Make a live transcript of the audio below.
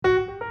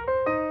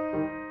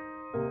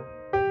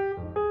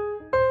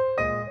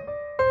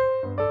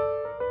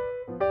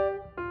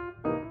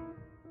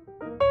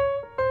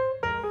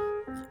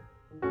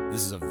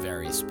This is a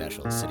very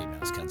special City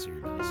Mouse Country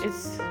Mouse.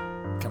 It's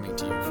coming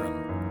to you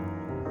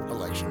from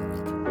election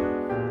week.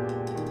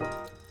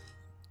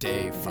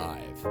 Day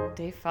 5.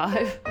 day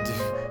 5.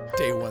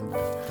 Day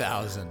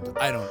 1000.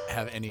 I don't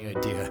have any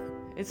idea.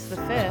 It's the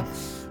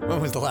 5th.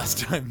 When was the last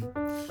time?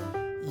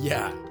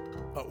 Yeah.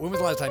 When was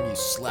the last time you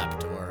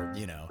slept or,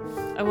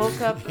 I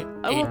woke up at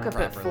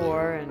properly?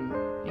 4 and,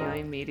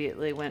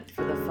 immediately went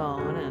for the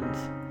phone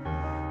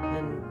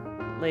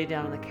and laid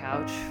down on the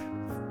couch,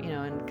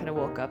 and kind of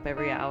woke up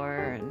every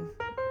hour and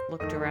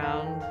looked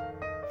around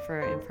for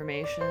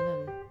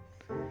information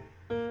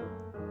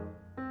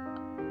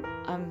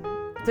and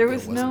there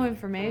was no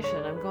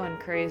information. I'm going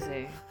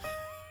crazy.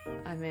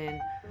 I mean,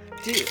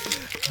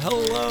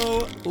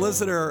 Hello,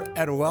 listener,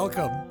 and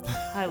welcome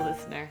hi,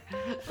 listener.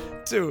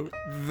 to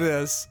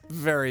this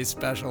very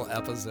special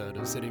episode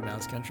of City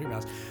Mouse Country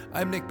Mouse.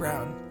 I'm Nick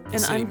Brown. the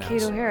And City I'm Mouse.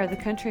 Kate O'Hara, the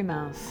country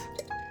mouse.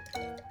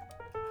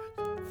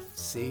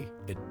 See,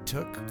 it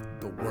took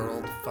the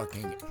world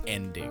fucking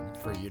ending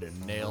for you to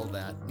nail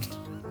that.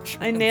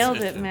 I nailed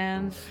it, transition.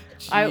 man.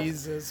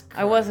 Jesus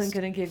Christ. I wasn't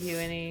going to give you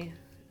any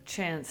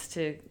chance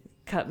to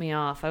cut me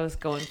off. I was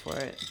going for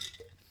it.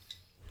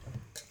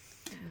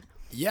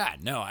 Yeah,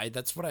 no,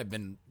 that's what I've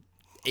been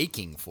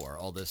aching for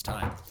all this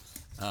time.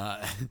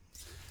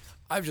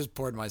 I've just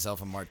poured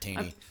myself a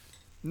martini.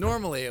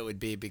 Normally it would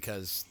be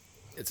because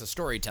it's a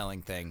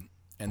storytelling thing,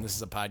 and this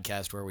is a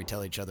podcast where we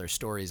tell each other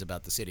stories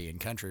about the city and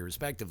country,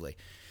 respectively.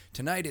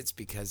 Tonight it's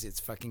because it's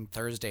fucking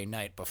Thursday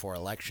night before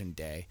Election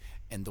Day,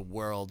 and the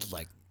world,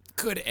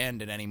 could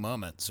end at any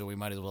moment, so we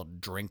might as well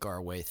drink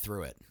our way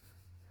through it.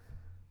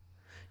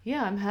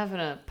 Yeah, I'm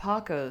having a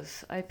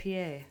Paco's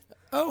IPA.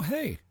 Oh,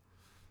 hey.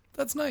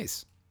 That's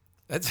nice.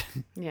 That's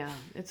Yeah,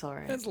 it's all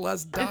right. That's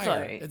less dire. It's all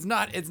right.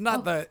 It's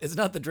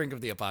not the drink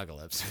of the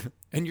apocalypse.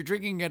 And you're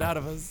drinking it out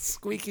of a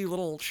squeaky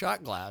little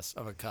shot glass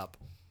of a cup.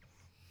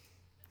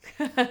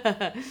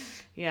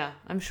 Yeah,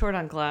 I'm short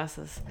on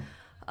glasses.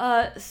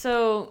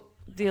 So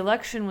the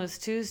election was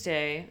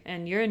Tuesday,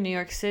 and you're in New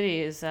York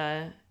City.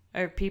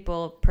 Are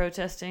people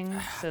protesting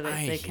so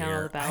that they count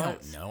all the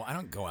ballots? I don't know. I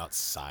don't go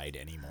outside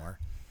anymore.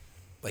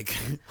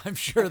 I'm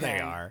sure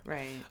they are.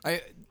 Right.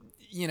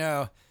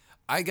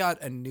 I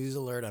got a news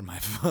alert on my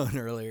phone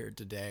earlier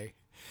today,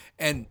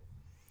 and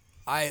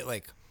I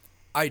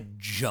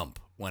jump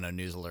when a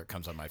news alert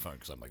comes on my phone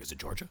because I'm like, is it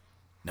Georgia?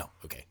 No.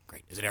 Okay,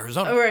 great. Is it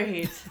Arizona?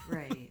 Right.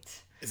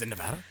 Is it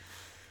Nevada?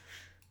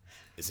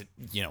 Is it,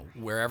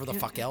 wherever the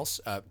fuck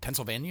else?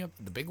 Pennsylvania,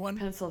 the big one?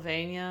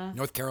 Pennsylvania.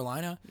 North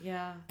Carolina?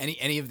 Yeah.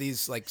 Any of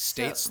these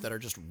states that are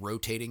just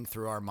rotating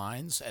through our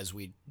minds as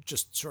we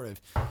just sort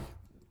of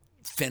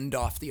fend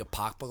off the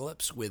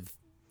apocalypse with,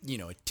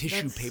 a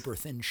tissue paper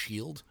thin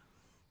shield?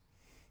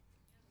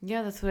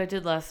 Yeah, that's what I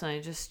did last night. I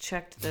just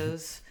checked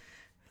those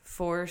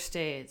 4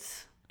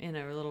 states in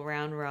a little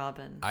round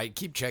robin. I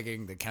keep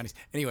checking the counties.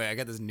 Anyway, I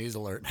got this news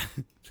alert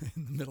in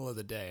the middle of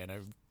the day, and I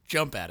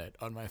jump at it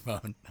on my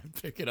phone. I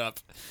pick it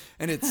up,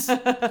 and it's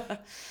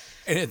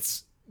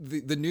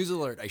the news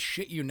alert. I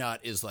shit you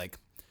not, is like,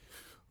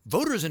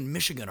 voters in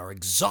Michigan are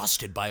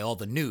exhausted by all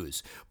the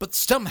news, but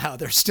somehow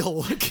they're still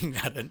looking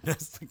at it. And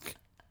it's like,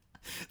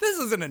 this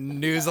isn't a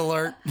news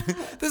alert.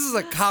 This is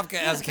a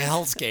Kafkaesque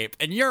hellscape,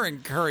 and you're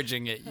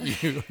encouraging it.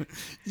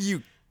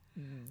 You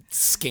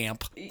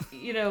scamp.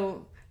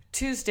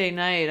 Tuesday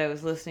night I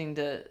was listening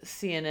to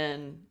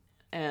CNN,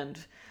 and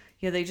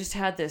they just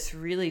had this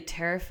really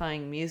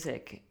terrifying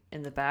music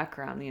in the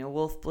background.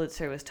 Wolf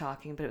Blitzer was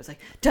talking, but it was like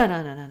dun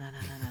dun dun dun dun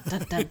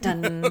dun dun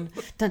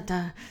dun dun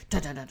dun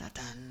dun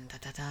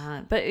dun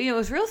dun. But it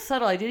was real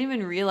subtle. I didn't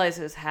even realize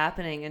it was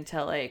happening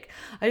until I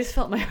just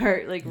felt my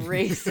heart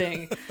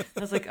racing. I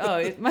was like, oh,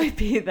 it might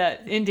be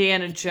that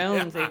Indiana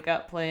Jones they've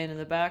got playing in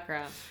the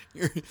background.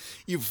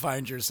 You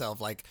find yourself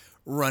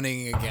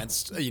running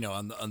against,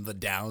 on the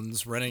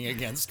downs, running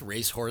against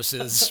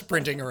racehorses,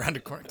 sprinting around a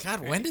corner.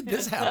 God, when did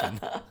this happen?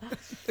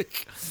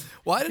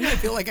 Why did I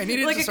feel like I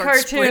needed to start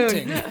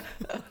sprinting?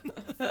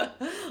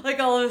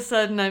 All of a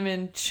sudden I'm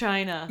in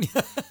China.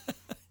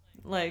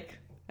 I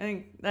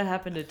think that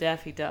happened to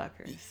Daffy Duck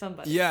or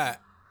somebody. Yeah.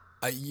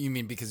 You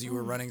mean because you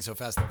were running so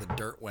fast that the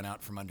dirt went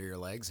out from under your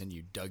legs and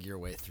you dug your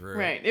way through?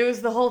 Right. It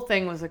was, the whole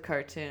thing was a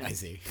cartoon. I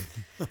see.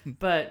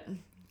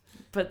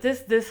 But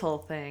this whole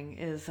thing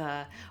is,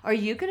 are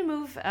you going to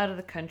move out of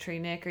the country,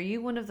 Nick? Are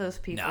you one of those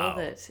people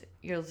that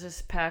you'll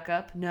just pack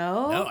up?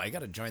 No? No, I got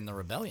to join the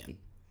rebellion.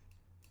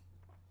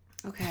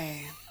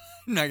 Okay.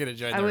 I'm not going to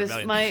join the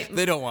rebellion.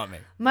 They don't want me.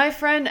 My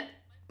friend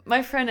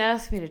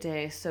asked me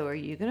today, so are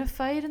you going to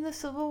fight in the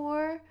Civil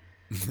War?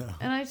 No.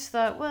 And I just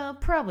thought, well,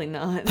 probably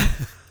not.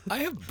 I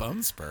have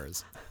bone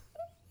spurs.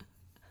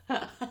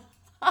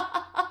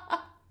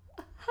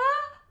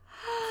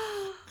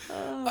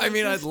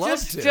 I'd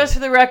love to. Just for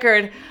the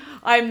record,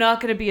 I'm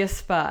not going to be a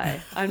spy.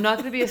 I'm not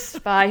going to be a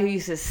spy who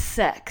uses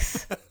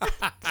sex.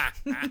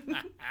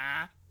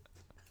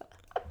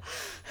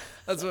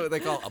 That's what they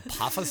call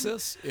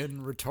apophasis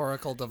in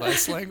rhetorical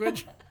device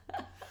language.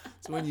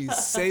 It's when you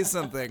say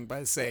something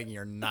by saying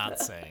you're not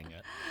saying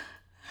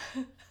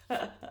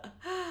it.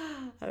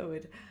 I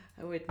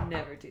I would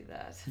never do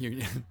that. You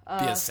be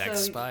a sex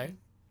spy?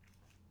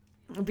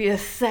 Be a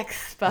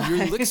sex spy.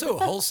 You look so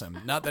wholesome.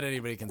 Not that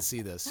anybody can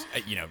see this.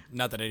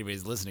 Not that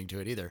anybody's listening to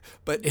it either.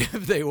 But if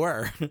they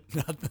were,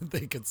 not that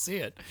they could see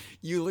it,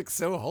 you look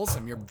so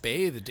wholesome. You're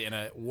bathed in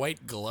a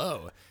white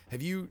glow. Are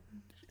you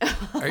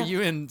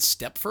in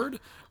Stepford,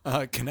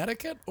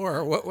 Connecticut,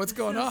 or what's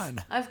going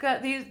on? I've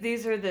got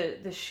these are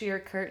the sheer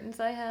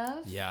curtains I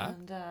have. Yeah.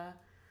 And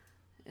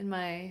in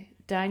my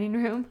dining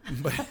room.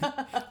 But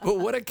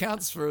what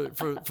accounts for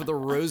the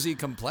rosy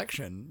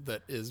complexion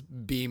that is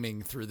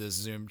beaming through this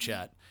Zoom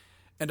chat?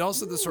 And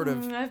also the sort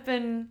of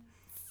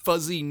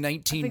fuzzy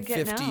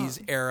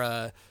 1950s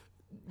era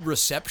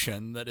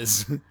reception that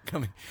is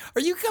coming.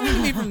 Are you coming to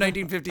me from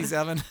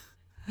 1957?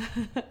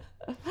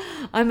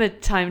 I'm a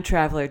time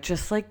traveler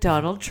just like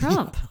Donald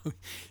Trump.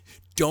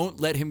 Don't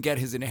let him get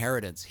his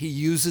inheritance. He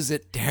uses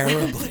it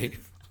terribly.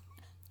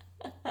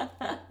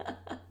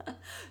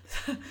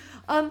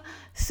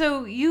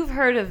 So you've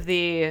heard of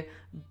the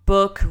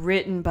book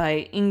written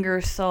by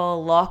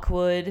Ingersoll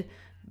Lockwood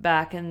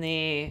back in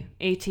the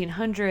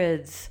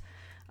 1800s.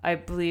 I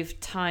believe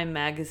Time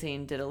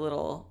magazine did a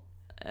little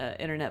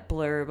internet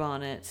blurb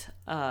on it.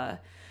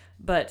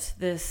 But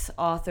this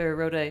author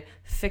wrote a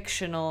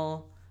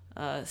fictional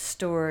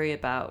story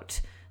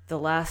about the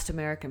last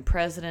American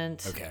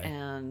president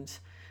and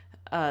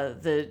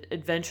the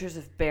adventures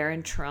of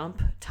Baron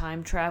Trump,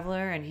 time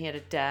traveler, and he had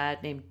a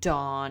dad named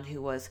Don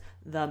who was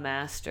the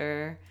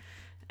master,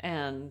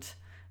 and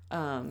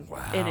and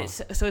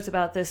it's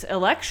about this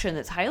election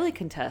that's highly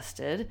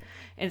contested,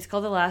 and it's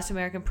called The Last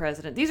American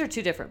President. These are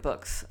two different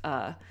books.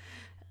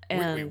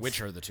 Wait,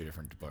 which are the two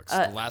different books?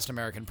 The Last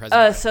American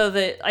President.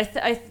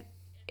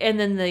 And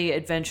then The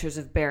Adventures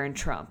of Baron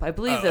Trump. I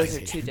believe those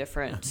are two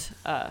different.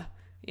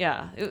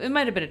 It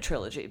might have been a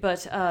trilogy,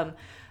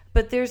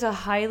 but there's a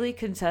highly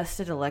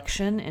contested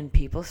election, and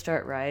people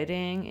start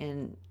rioting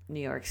in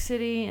New York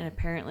City, and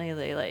apparently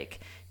they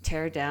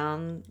tear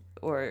down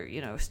or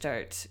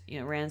start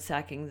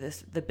ransacking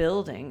the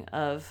building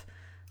of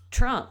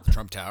Trump.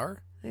 Trump Tower.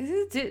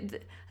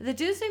 The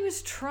dude's name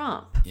is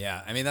Trump.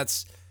 Yeah, I mean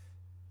that's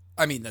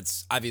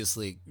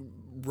obviously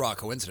raw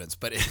coincidence,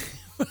 but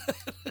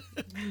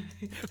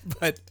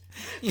but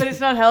it's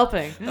not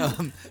helping.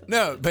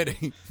 No, but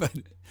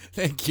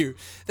thank you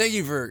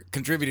for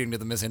contributing to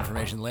the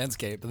misinformation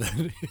landscape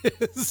that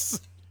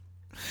is.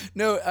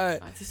 No.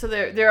 So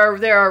there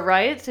are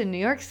riots in New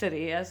York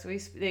City as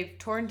they've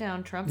torn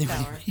down Trump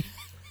Tower.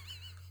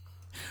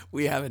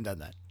 We haven't done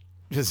that.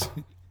 Just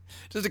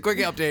a quick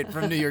update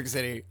from New York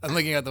City. I'm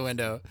looking out the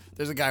window.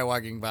 There's a guy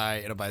walking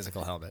by in a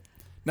bicycle helmet.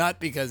 Not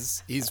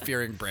because he's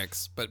fearing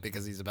bricks, but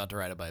because he's about to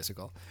ride a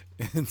bicycle.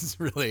 It's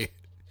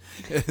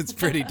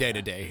pretty day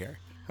to day here.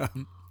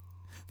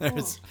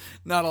 There's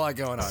not a lot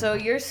going on. So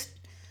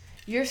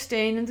you're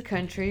staying in the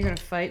country. You're going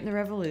to fight in the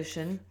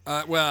revolution.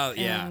 Well,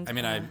 yeah.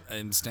 And,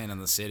 I'm staying in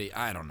the city.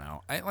 I don't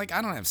know. I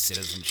don't have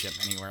citizenship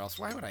anywhere else.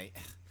 Why would I?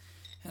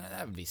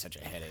 That would be such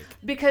a headache.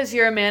 Because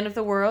you're a man of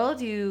the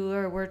world. You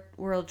are a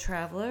world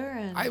traveler,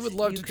 and I would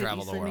love to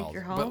travel the world,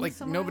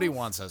 but nobody else.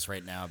 wants us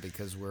right now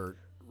because we're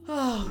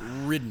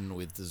ridden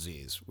with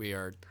disease. We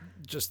are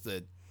just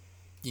the,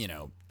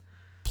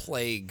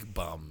 plague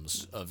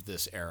bums of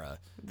this era.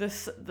 The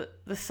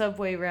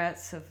subway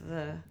rats of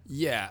the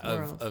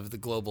world. of the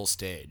global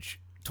stage.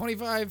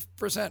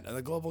 25% of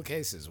the global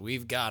cases,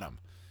 we've got them.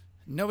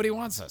 Nobody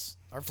wants us.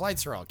 Our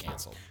flights are all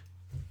canceled.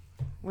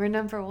 We're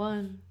number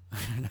one.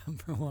 We're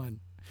number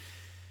one.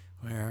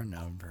 We're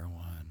number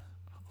one.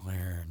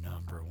 We're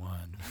number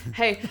one.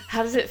 Hey,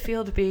 how does it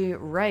feel to be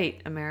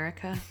right,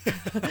 America?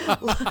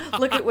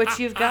 Look at what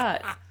you've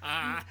got.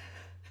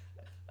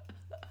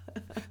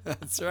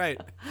 That's right.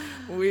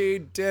 We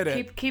did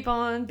it. Keep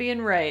on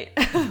being right.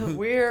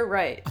 We're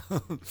right.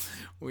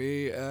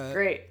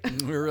 Great.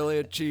 We really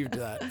achieved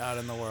that out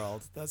in the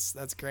world.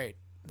 That's great.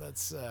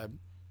 That's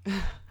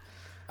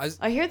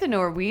I hear the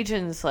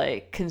Norwegians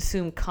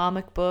consume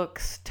comic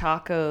books,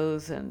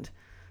 tacos, and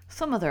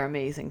some other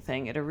amazing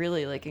thing at a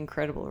really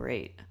incredible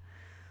rate.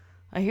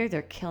 I hear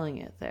they're killing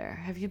it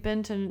there. Have you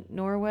been to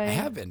Norway? I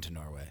have been to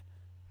Norway.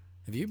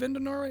 Have you been to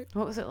Norway?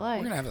 What was it like?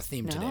 We're going to have a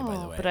theme today, by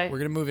the way. But we're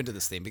going to move into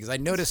this theme because I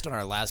noticed on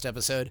our last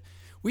episode,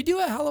 we do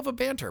a hell of a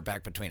banter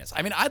back between us.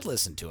 I mean, I'd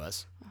listen to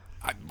us.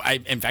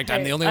 In fact,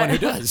 I'm the only one who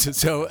does.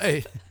 So,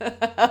 hey.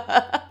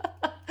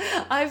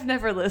 I've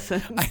never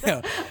listened. I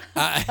know.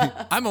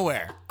 I'm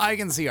aware. I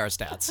can see our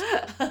stats.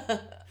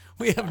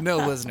 We have no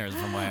listeners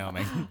from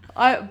Wyoming.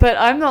 But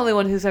I'm the only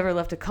one who's ever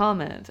left a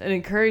comment, an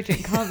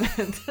encouraging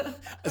comment.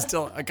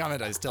 A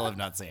comment I still have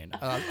not seen.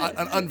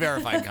 An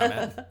unverified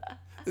comment.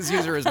 This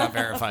user is not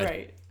verified.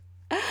 Right.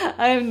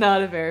 I am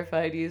not a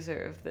verified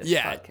user of this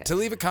podcast. To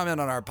leave a comment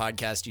on our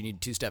podcast, you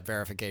need 2-step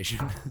verification.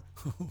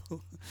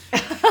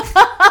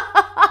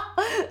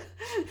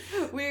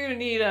 We're gonna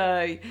need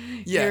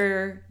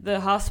the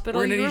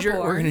hospital. We're gonna need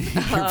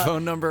your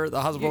phone number,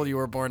 the hospital you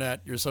were born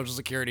at, your social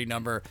security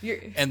number,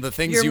 and the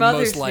things you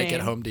most like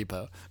at Home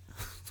Depot.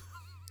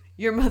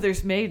 Your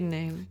mother's maiden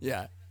name.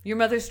 Yeah, Your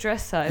mother's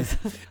dress size.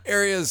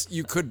 Areas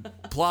you could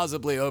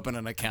plausibly open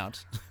an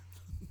account.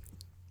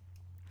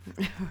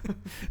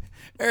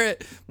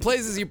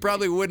 Places you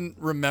probably wouldn't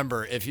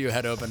remember if you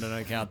had opened an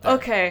account there.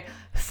 Okay,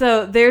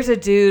 so there's a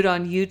dude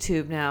on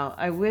YouTube now.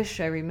 I wish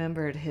I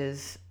remembered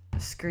his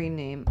screen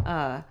name.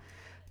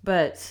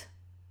 But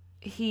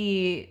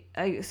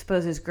I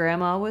suppose his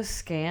grandma was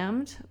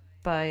scammed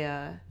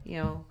by,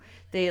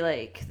 the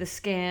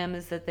scam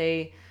is that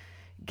they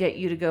get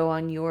you to go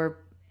on your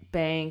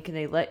bank and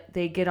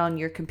they get on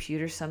your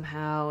computer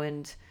somehow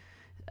and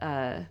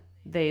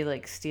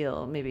they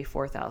steal maybe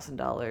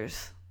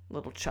 $4,000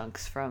 little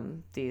chunks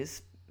from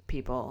these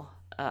people.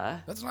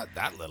 That's not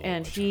that little.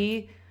 And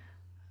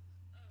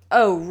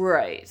oh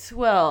right.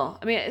 Well,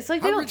 I mean, it's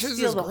like they How don't rich is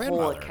steal his the whole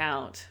grandmother?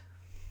 account.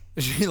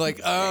 She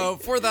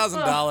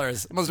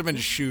 $4,000 must have been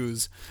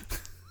shoes.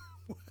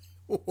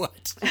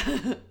 What?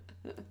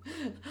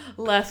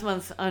 Last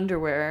month's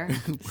underwear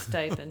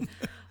stipend.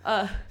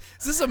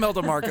 Is this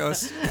Imelda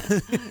Marcos?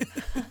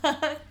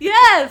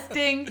 Yes,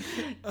 ding,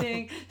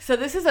 ding. So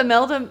this is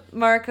Imelda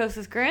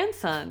Marcos's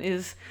grandson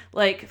is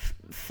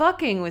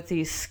fucking with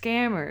these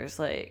scammers,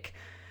 like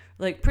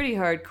pretty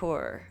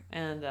hardcore,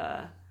 and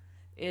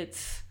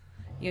it's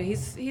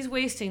he's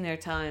wasting their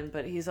time,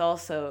 but he's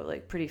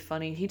also pretty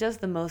funny. He does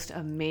the most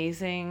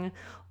amazing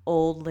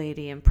old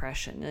lady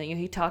impression.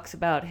 He talks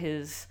about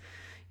his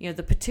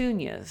the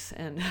petunias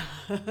and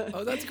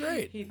Oh, that's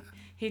great.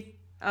 he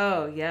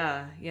oh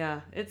yeah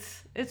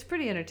it's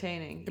pretty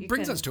entertaining. It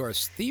brings us to our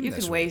theme. You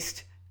this can week.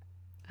 waste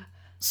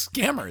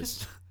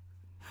Scammers.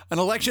 An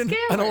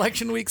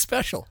election week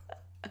special.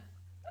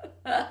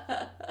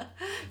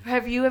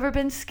 Have you ever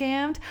been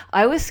scammed?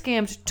 I was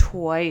scammed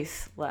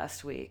twice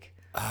last week.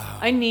 Oh.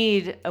 I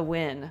need a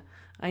win.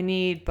 I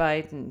need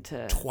Biden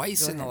to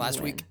Twice go in the ahead last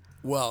and week.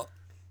 win. Well,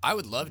 I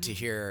would love to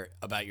hear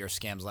about your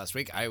scams last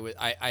week. I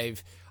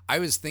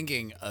was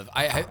thinking of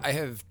I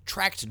have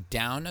tracked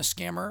down a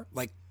scammer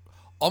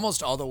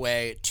almost all the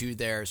way to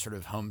their sort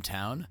of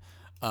hometown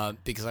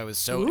because I was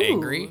so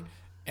angry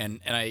and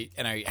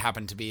I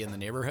happened to be in the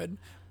neighborhood.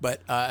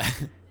 But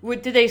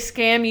Did they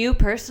scam you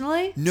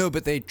personally? no,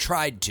 but they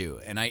tried to,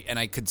 and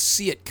I could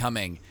see it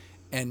coming.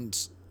 And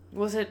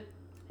Were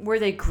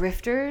they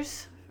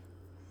grifters?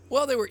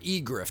 well, they were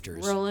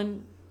e-grifters.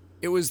 Roland?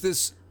 It was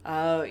this.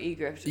 Oh,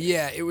 e-grifters.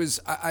 Yeah, it was.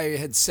 I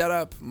had set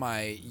up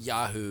my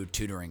Yahoo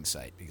tutoring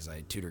site because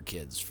I tutor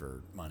kids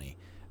for money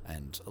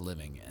and a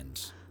living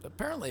and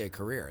apparently a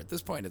career. At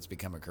this point, it's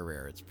become a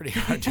career. It's pretty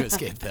hard to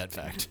escape that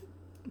fact.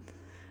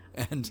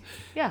 And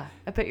yeah,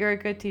 I bet you're a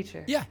good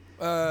teacher. yeah,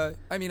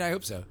 I mean, I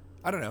hope so.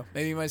 I don't know.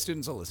 Maybe my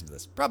students will listen to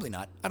this. Probably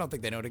not. I don't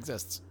think they know it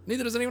exists.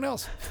 Neither does anyone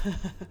else.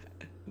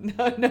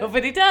 No,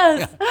 nobody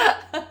does.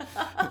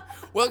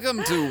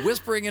 Welcome to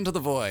Whispering into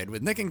the Void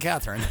with Nick and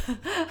Catherine.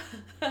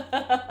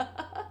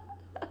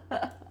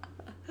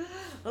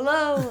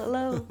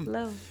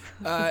 Hello.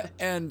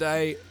 And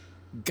I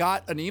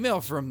got an email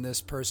from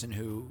this person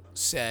who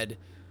said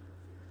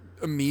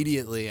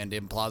immediately and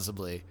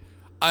implausibly,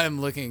 I am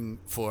looking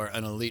for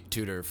an elite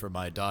tutor for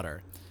my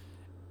daughter.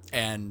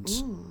 And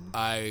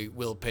I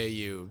will pay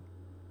you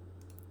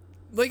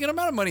an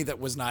amount of money that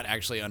was not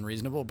actually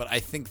unreasonable, but I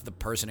think the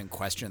person in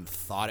question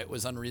thought it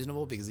was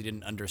unreasonable because he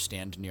didn't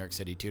understand New York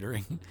City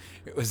tutoring.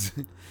 It was,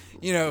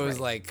 it was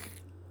I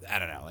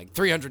don't know,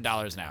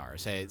 $300 an hour.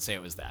 Say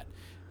it was that.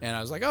 And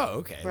I was like, oh,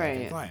 okay,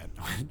 right. client,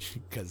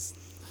 because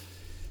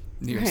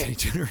New York City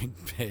tutoring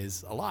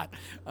pays a lot.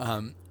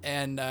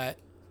 And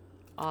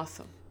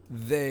Awesome.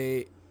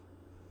 They,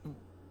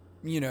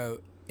 and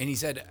he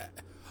said,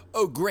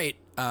 oh, great.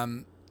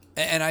 And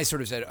I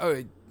sort of said,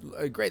 oh,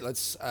 great.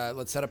 Let's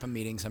set up a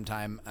meeting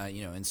sometime,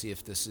 and see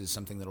if this is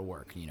something that'll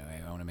work.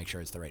 I want to make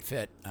sure it's the right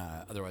fit.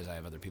 Otherwise, I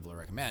have other people to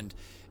recommend.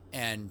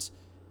 And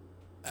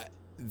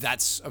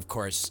that's, of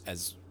course,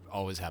 as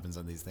always happens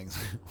on these things,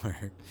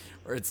 where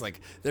it's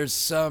there's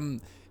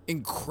some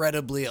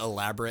incredibly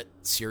elaborate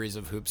series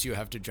of hoops you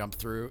have to jump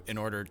through in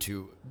order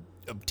to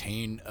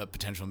obtain a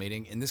potential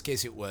meeting. In this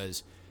case, it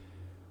was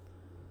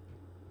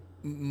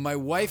my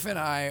wife and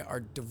I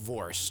are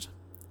divorced,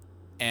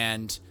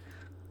 and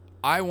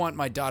I want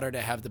my daughter to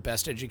have the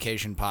best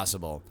education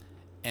possible.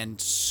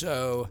 And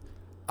so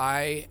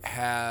I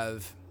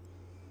have,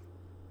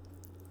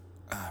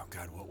 oh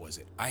God, what was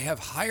it? I have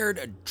hired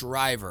a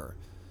driver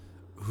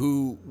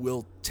who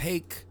will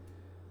take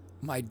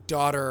my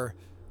daughter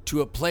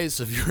to a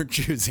place of your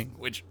choosing,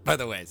 which, by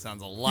the way,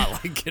 sounds a lot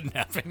like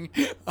kidnapping.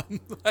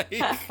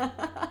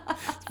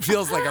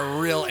 Feels like a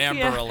real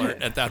Amber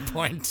Alert at that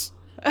point.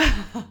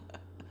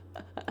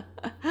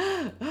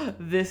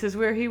 This is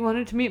where he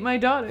wanted to meet my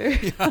daughter.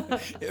 Yeah,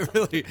 it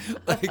really,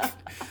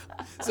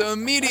 so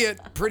immediate,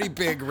 pretty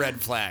big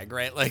red flag,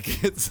 right?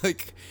 It's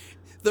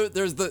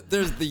there's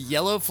the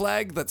yellow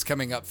flag that's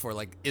coming up for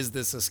is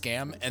this a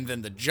scam? And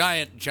then the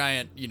giant,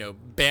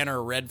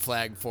 banner red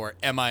flag for,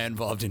 am I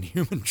involved in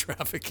human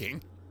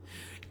trafficking?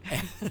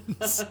 And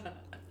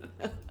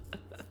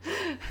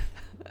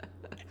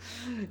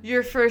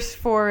Your first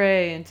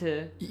foray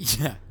into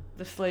yeah.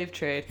 The slave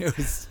trade. It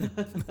was,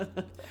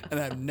 and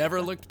I've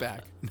never looked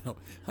back. No.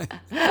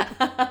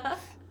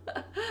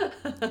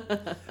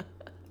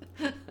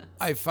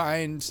 I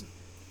find,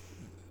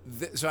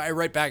 so I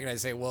write back and I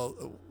say,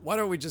 well, why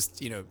don't we just,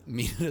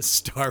 meet at a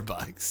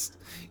Starbucks,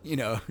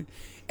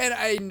 and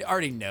I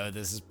already know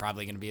this is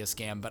probably going to be a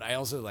scam, but I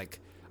also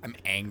I'm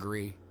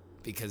angry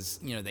because,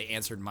 they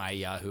answered my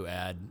Yahoo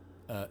ad,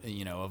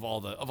 of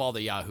all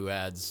the Yahoo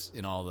ads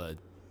in all the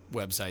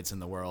websites in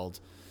the world,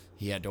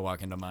 he had to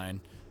walk into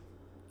mine.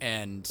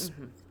 And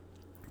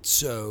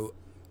so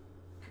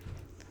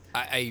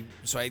I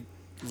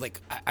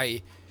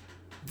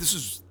this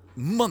is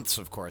months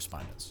of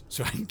correspondence.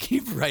 So I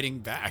keep writing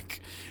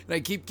back and I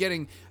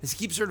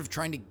keep sort of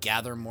trying to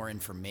gather more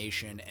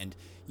information. And,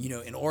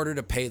 in order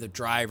to pay the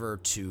driver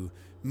to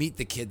meet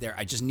the kid there,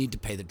 I just need to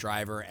pay the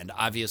driver. And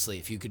obviously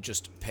if you could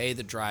just pay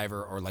the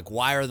driver or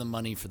wire the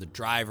money for the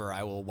driver,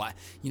 I will,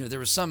 there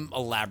was some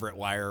elaborate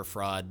wire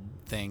fraud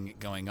thing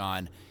going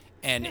on.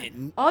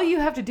 And all you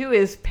have to do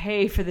is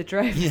pay for the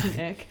driver,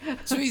 Nick.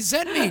 So he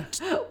sent me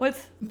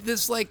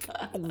this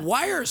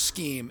wire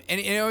scheme,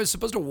 and I was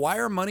supposed to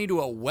wire money to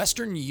a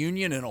Western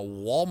Union and a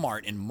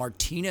Walmart in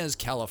Martinez,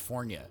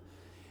 California.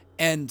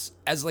 And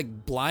as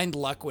blind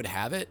luck would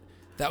have it,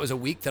 that was a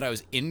week that I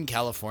was in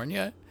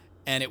California,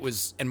 and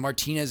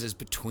Martinez is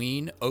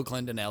between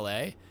Oakland and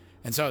LA.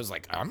 And so I was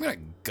like, I'm going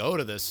to go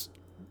to this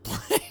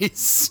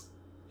place.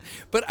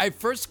 But I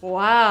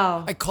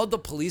called the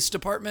police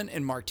department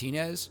in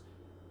Martinez.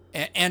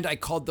 And I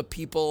called the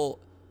people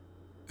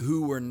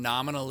who were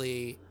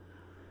nominally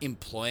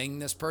employing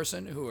this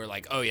person, who were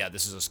like, oh, yeah,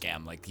 this is a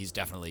scam. He's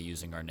definitely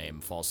using our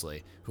name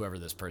falsely, whoever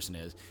this person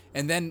is.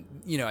 And then,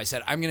 I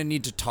said, I'm going to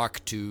need to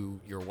talk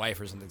to your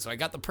wife or something. So I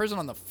got the person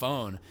on the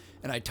phone,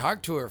 and I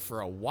talked to her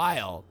for a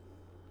while.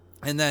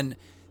 And then,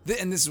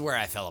 and this is where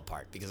I fell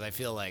apart, because I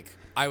feel like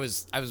I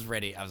was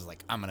ready. I was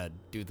like, I'm going to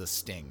do the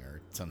sting or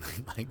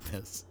something like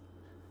this.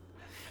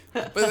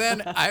 But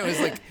then I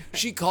was like,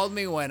 she called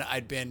me when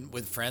I'd been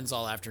with friends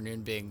all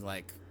afternoon being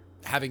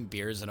having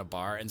beers in a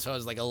bar. And so I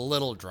was a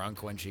little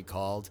drunk when she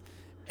called.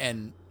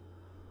 And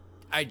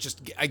I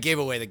gave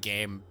away the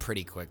game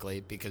pretty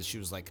quickly because she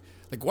was like,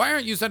 why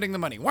aren't you sending the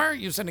money? Why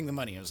aren't you sending the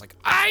money? I was like,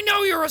 I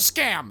know you're a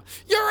scam.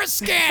 You're a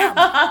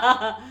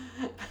scam.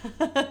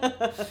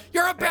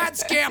 You're a bad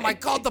scam. I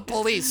called the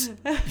police.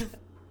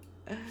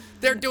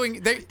 Did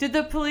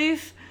the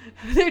police?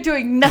 They're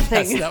doing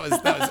nothing.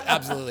 Yes, that was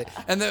absolutely.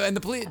 And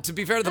the police, to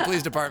be fair to the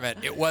police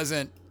department, it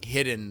wasn't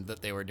hidden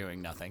that they were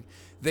doing nothing.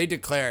 They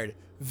declared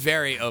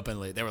very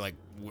openly. They were like,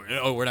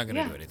 we're not going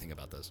to do anything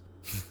about this.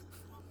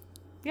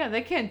 Yeah,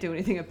 they can't do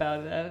anything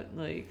about that.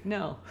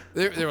 No.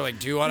 They were like,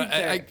 do you want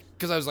to?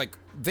 Because I was like,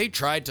 they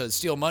tried to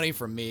steal money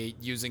from me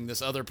using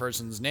this other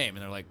person's name.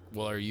 And they're like,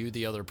 well, are you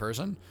the other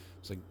person? I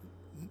was like,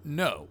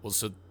 no. Well,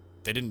 so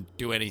they didn't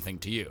do anything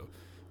to you.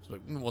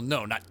 Well,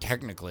 no, not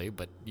technically,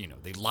 but,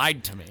 they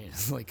lied to me.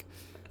 It's like,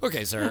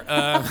 okay, sir.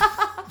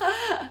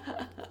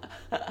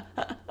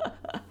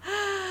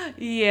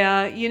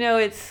 Yeah,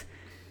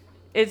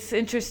 it's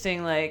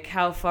interesting,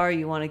 how far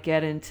you want to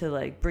get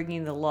into,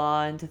 bringing the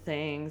law into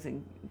things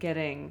and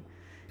getting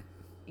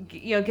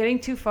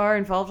too far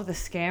involved with a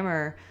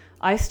scammer.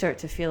 I start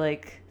to feel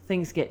like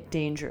things get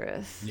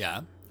dangerous.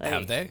 Yeah,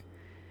 have they?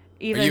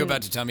 Are you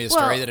about to tell me a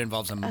story that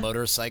involves a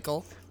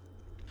motorcycle?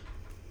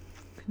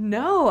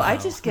 No, I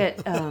just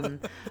get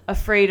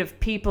afraid of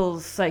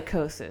people's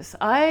psychosis.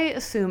 I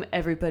assume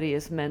everybody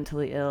is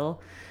mentally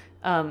ill.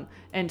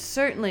 And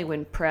certainly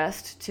when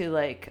pressed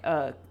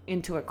to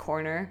into a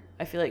corner,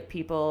 I feel like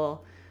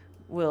people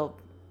will,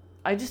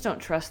 I just don't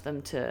trust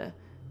them to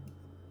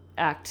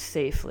act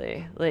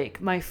safely.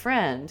 My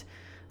friend,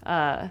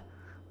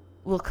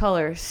 we'll call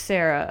her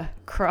Sarah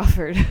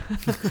Crawford,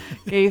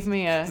 gave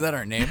me a... Is that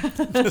her name?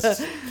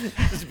 just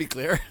to be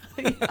clear.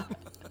 Yeah.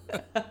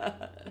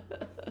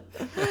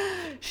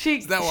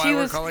 Is that why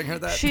we're calling her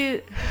that?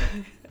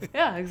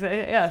 Yeah, exactly.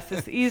 Yes,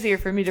 it's easier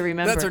for me to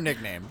remember. That's her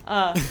nickname.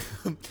 Her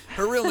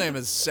real name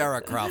is Sarah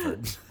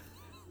Crawford.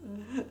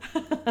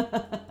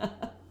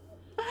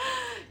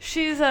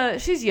 She's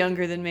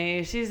younger than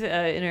me. She's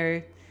in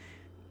her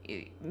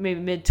maybe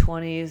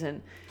mid-20s,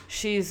 and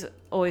she's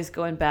always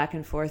going back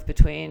and forth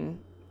between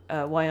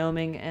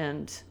Wyoming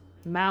and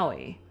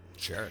Maui.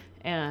 Sure.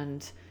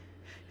 And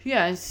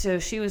yeah, so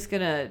she was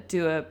going to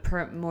do a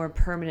more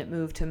permanent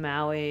move to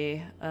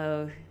Maui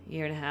a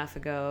year and a half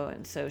ago,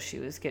 and so she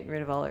was getting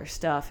rid of all her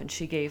stuff, and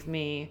she gave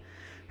me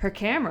her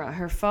camera.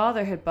 Her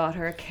father had bought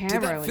her a camera.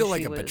 Did that feel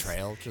like a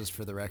betrayal, just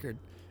for the record?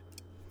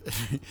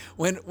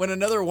 when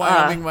another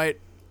Wyomingite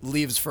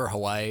leaves for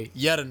Hawaii,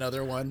 yet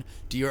another one,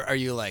 are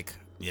you like,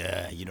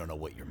 yeah, you don't know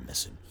what you're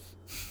missing?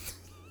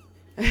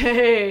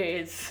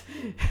 Hey,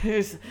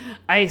 there's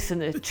ice in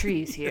the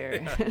trees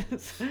here.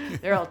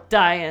 They're all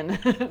dying.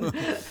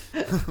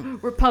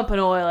 We're pumping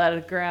oil out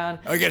of the ground.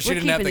 I guess you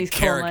didn't have the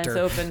character.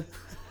 Coal mines open.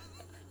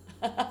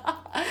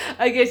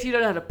 I guess you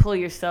don't know how to pull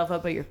yourself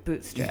up by your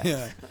bootstraps.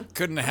 Yeah,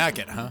 couldn't hack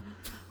it, huh?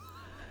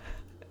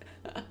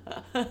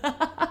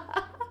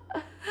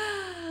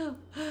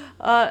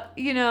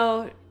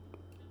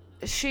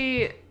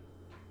 she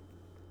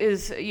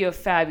is,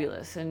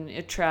 fabulous and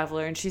a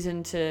traveler, and she's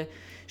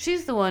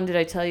the one, did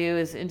I tell you,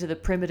 is into the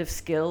primitive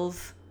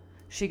skills.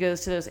 She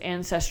goes to those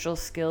ancestral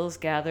skills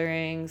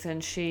gatherings,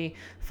 and she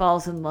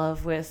falls in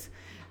love with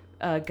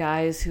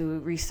guys who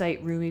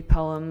recite Rumi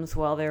poems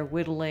while they're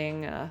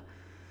whittling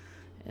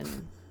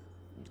and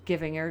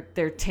giving her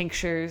their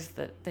tinctures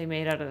that they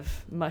made out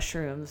of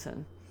mushrooms.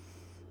 And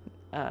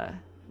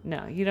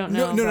no, you don't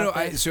know. No.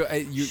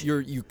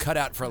 You cut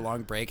out for a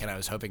long break, and I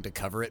was hoping to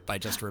cover it by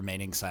just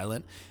remaining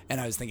silent. And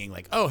I was thinking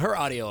like, oh, her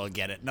audio will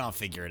get it, and I'll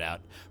figure it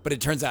out. But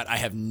it turns out I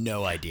have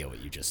no idea what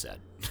you just said.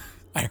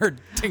 I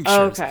heard tinctures.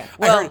 Okay.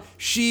 Well, I heard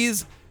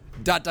she's ...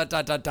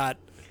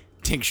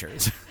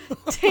 tinctures.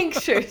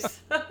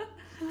 Tinctures.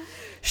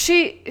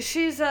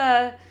 She's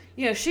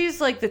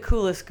she's like the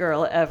coolest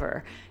girl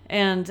ever.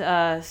 And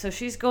so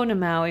she's going to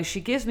Maui.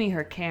 She gives me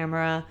her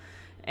camera,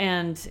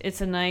 and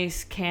it's a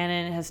nice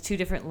Canon. It has 2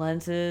 different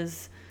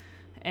lenses,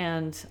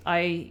 and I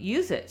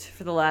use it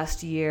for the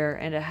last year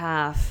and a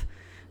half.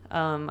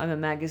 I'm a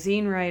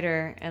magazine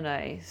writer, and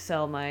I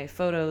sell my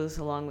photos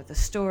along with the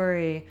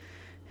story.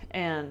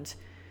 And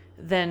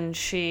then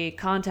she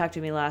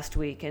contacted me last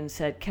week and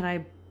said, can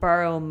I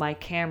borrow my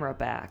camera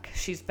back?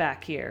 She's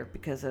back here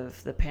because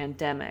of the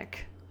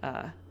pandemic.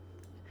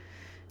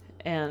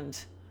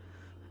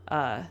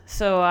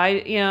 So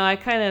I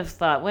kind of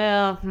thought,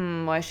 well,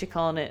 why is she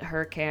calling it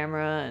her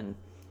camera? And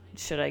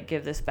should I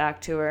give this back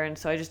to her? And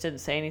so I just didn't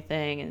say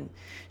anything. And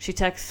she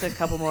texted a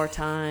couple more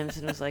times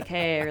and was like,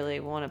 hey, I really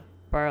want to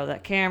borrow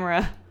that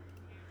camera.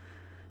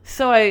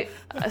 So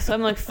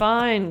I'm like,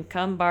 fine,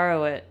 come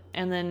borrow it.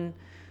 And then,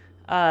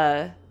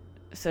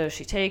 so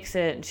she takes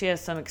it, and she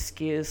has some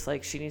excuse,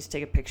 like she needs to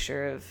take a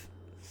picture of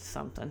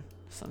something.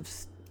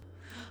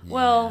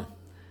 Well,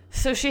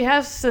 so she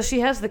has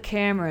the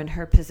camera in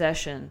her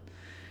possession,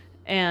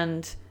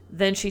 and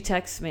then she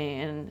texts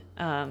me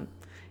and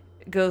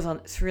goes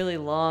on this really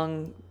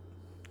long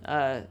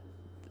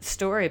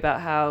story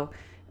about how,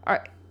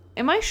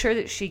 am I sure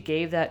that she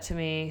gave that to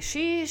me?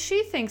 She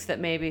thinks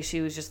that maybe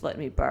she was just letting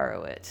me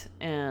borrow it,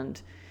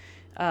 and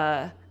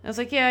I was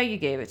like, yeah, you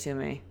gave it to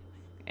me.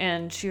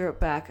 And she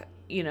wrote back,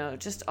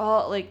 just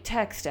all like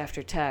text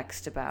after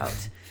text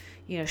about,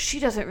 she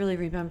doesn't really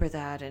remember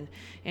that.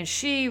 And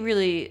she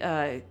really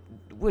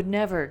would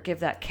never give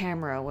that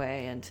camera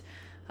away. And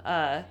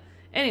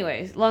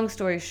anyway, long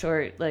story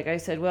short, like I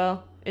said,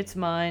 well, it's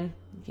mine.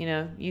 You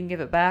can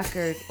give it back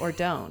or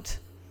don't.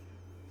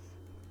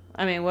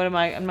 I mean,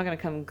 I'm not going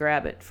to come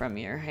grab it from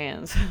your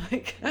hands,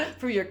 like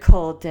from your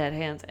cold, dead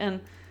hands.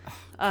 And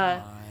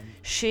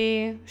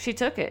she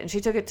took it, and she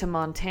took it to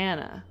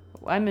Montana.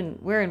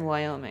 We're in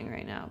Wyoming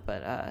right now,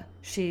 but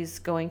she's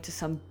going to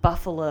some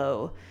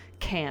buffalo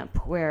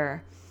camp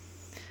where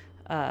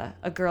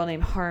a girl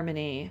named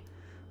Harmony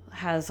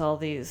has all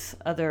these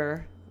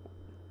other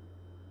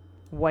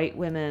white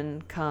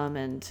women come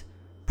and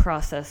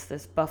process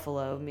this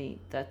buffalo meat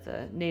that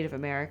the Native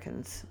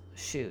Americans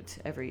shoot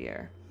every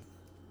year.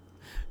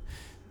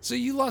 So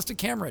you lost a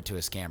camera to a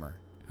scammer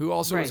who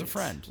also was a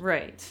friend.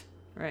 Right.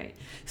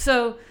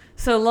 So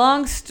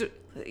long.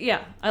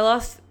 I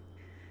lost.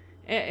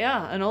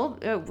 Yeah, an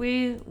old.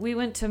 We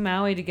went to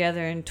Maui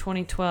together in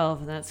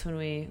 2012, and that's when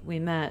we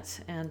met.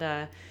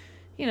 And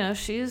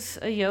she's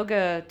a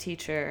yoga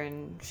teacher,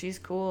 and she's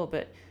cool,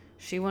 but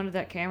she wanted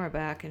that camera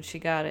back, and she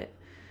got it.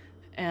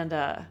 And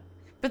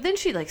but then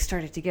she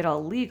started to get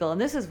all legal, and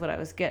this is what I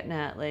was getting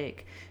at.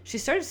 Like, she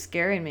started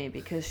scaring me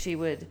because she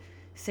would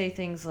say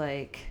things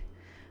like,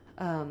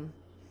 that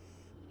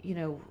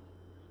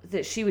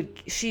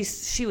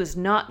she was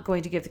not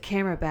going to give the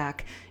camera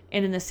back.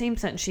 And in the same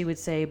sentence, she would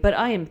say, but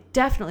I am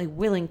definitely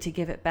willing to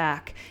give it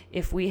back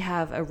if we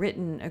have a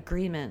written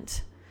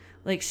agreement.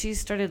 Like, she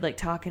started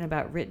talking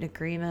about written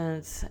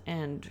agreements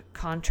and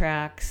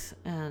contracts.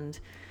 And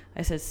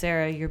I said,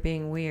 Sarah, you're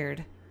being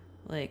weird.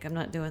 I'm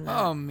not doing that.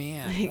 Oh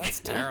man, that's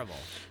terrible.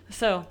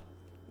 So,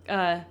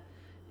 and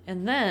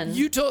then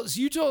you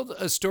told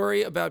a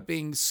story about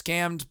being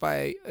scammed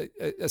by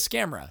a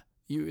scammer.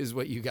 Is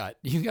what you got.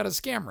 You got a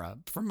scammer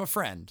from a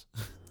friend.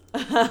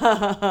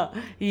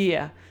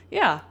 Yeah.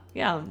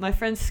 My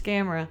friend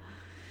Scamera.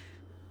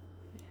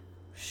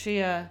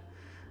 She,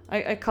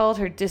 I called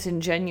her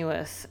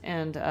disingenuous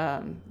and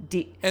and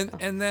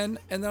then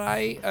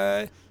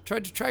I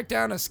tried to track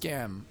down a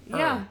scam.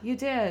 Yeah, you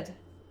did,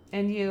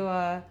 and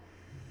you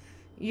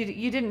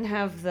didn't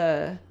have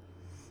the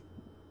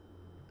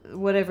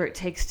whatever it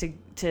takes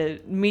to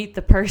meet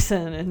the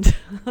person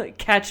and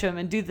catch them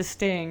and do the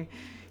sting.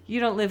 You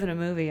don't live in a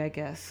movie, I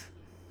guess.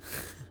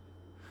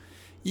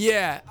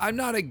 Yeah, I'm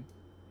not a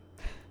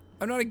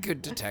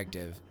good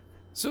detective.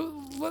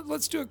 So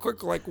let's do a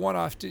quick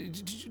one-off.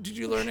 Did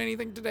you learn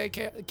anything today,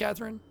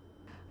 Catherine?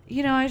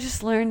 I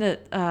just learned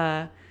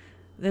that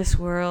this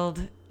world,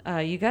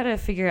 you got to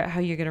figure out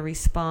how you're going to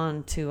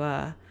respond to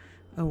a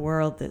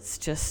world that's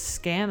just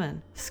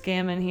scamming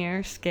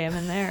here,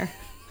 scamming there,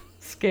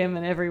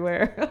 scamming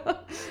everywhere.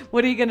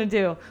 What are you going to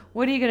do?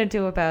 What are you going to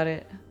do about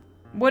it?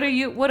 What are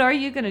you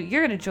going to?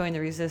 You're going to join the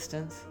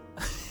resistance.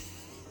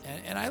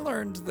 And I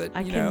learned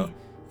that, you know,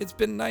 it's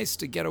been nice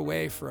to get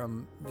away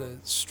from the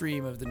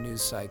stream of the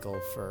news cycle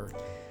for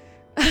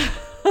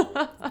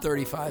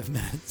 35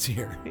 minutes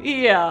here.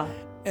 Yeah.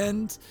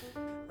 And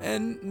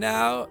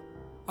now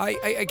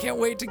I can't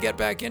wait to get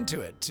back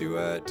into it,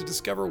 to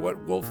discover what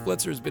Wolf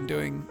Blitzer's been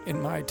doing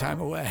in my time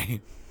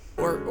away.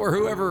 Or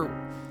whoever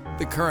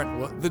the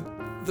current, the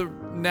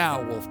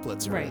now Wolf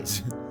Blitzer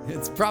is.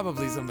 It's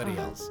probably somebody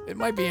else. It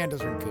might be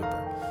Anderson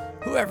Cooper.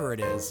 Whoever it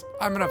is,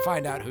 I'm going to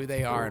find out who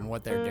they are and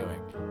what they're doing.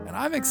 And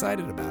I'm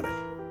excited about it.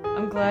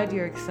 I'm glad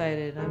you're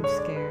excited. I'm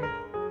scared.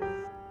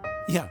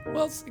 Yeah,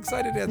 well,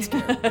 excited and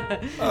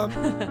scared.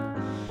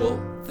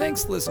 Well,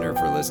 thanks, listener,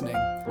 for listening.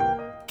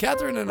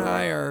 Catherine and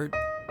I are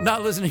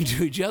not listening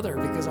to each other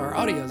because our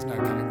audio's not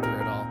coming through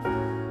at all.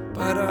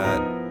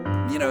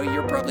 But, you know,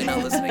 you're probably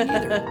not listening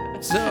either.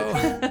 So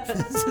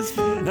this has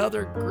been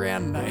another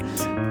grand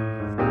night.